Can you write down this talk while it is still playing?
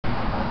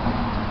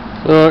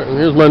Alright,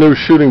 here's my new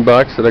shooting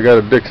box that I got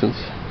at Dixon's.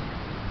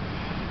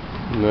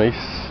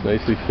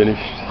 Nicely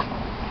finished.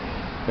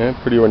 And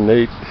pretty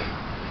ornate.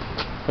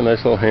 A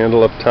nice little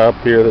handle up top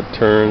here that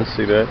turns.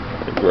 See that?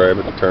 I grab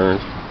it, it turns.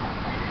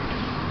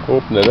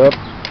 Open it up.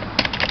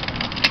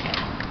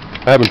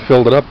 I haven't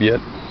filled it up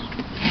yet.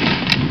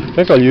 I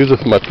think I'll use it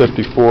for my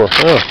 54.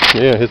 Oh,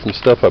 yeah, here's some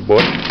stuff I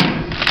bought.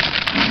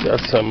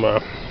 Got some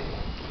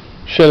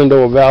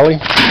Shenandoah Valley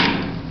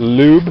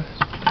lube.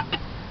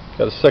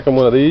 Got a second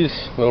one of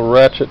these, little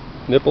ratchet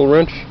nipple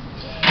wrench,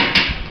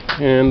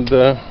 and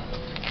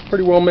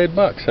pretty well made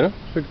box, huh?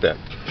 Look at that.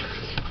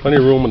 Plenty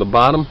of room on the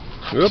bottom.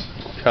 Oop,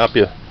 copy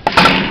of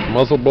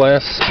muzzle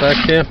blasts back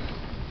here.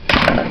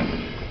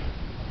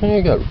 And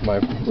you got my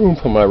room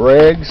for my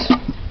rags,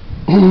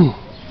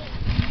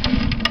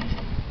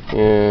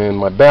 and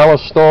my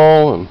ballast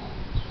stall, and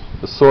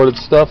assorted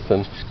stuff.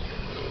 And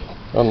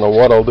I don't know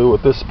what I'll do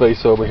with this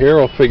space over here.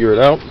 I'll figure it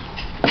out.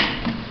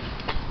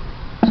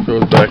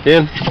 Goes back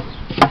in.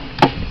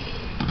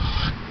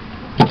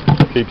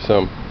 Keep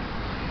some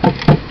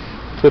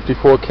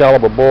 54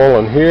 caliber ball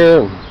in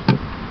here, and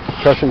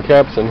percussion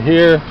caps in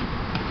here.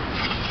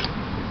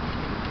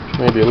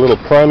 Maybe a little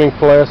priming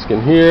flask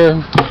in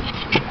here.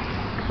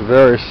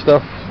 Various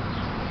stuff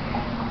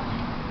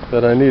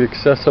that I need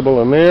accessible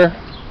in there.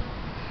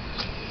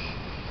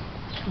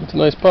 It's a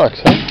nice box,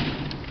 huh?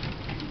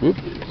 Oop.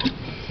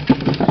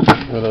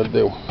 What did I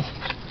do?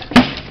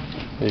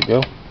 There you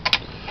go.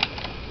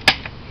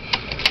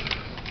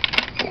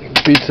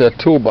 Beats that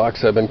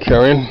toolbox I've been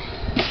carrying.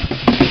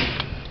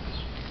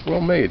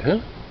 Well made, huh?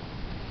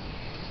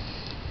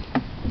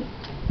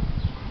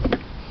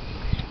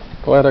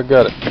 Glad I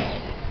got it.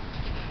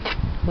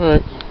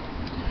 Alright.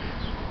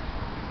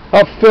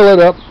 I'll fill it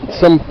up at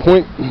some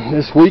point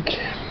this week,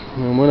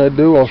 and when I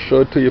do, I'll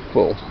show it to you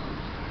full.